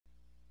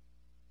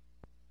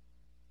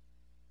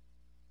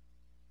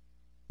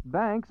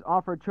Banks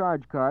offer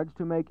charge cards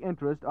to make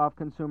interest off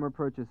consumer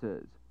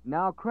purchases.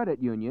 Now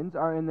credit unions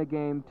are in the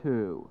game,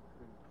 too.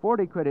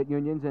 40 credit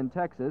unions in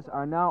Texas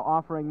are now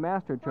offering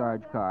master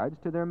charge cards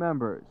to their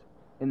members.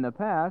 In the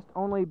past,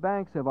 only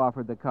banks have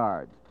offered the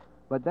cards,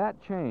 but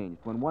that changed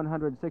when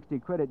 160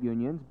 credit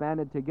unions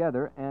banded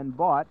together and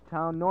bought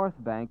Town North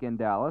Bank in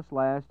Dallas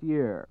last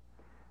year.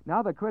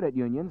 Now the credit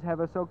unions have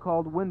a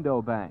so-called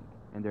window bank,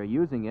 and they're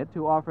using it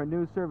to offer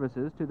new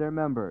services to their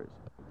members,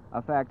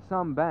 a fact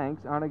some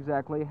banks aren't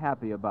exactly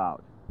happy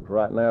about.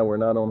 Right now, we're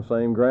not on the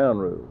same ground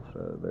rules.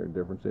 There are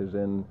differences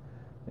in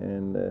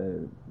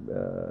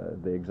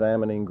the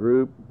examining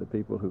group, the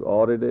people who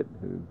audit it,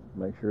 who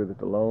make sure that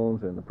the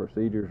loans and the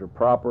procedures are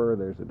proper.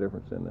 There's a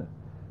difference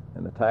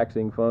in the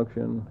taxing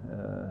function,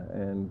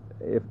 and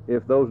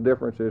if those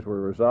differences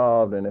were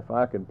resolved, and if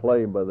I could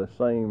play by the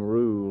same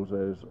rules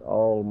as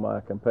all my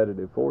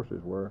competitive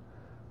forces were,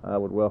 I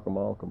would welcome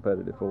all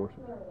competitive forces.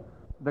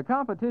 The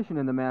competition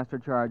in the master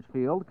charge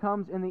field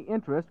comes in the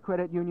interest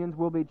credit unions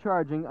will be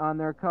charging on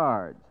their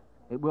cards.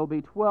 It will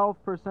be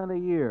 12% a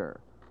year,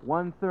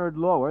 1/3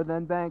 lower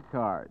than bank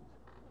cards.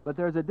 But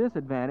there's a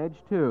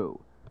disadvantage, too.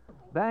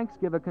 Banks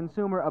give a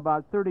consumer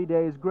about 30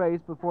 days grace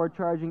before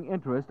charging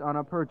interest on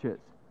a purchase.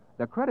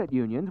 The credit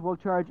unions will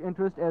charge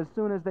interest as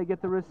soon as they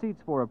get the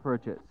receipts for a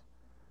purchase.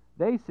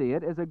 They see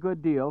it as a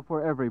good deal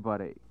for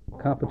everybody.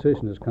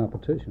 Competition is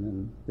competition,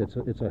 and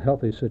it's a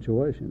healthy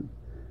situation.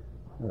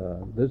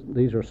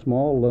 These are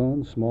small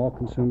loans, small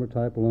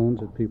consumer-type loans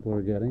that people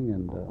are getting,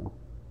 and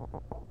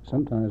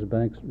sometimes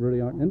banks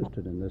really aren't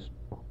interested in this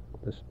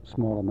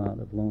small amount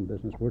of loan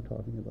business we're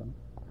talking about.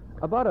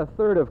 About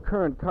 1/3 of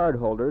current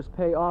cardholders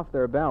pay off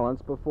their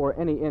balance before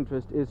any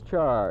interest is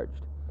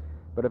charged.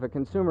 But if a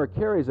consumer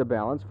carries a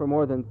balance for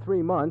more than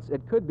 3 months,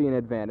 it could be an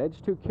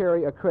advantage to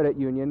carry a credit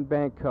union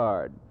bank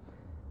card.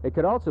 It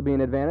could also be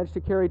an advantage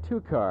to carry 2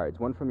 cards,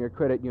 one from your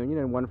credit union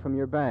and one from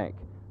your bank.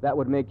 That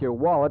would make your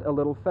wallet a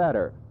little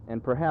fatter,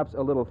 and perhaps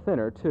a little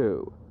thinner,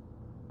 too.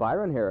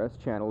 Byron Harris,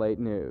 Channel 8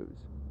 News.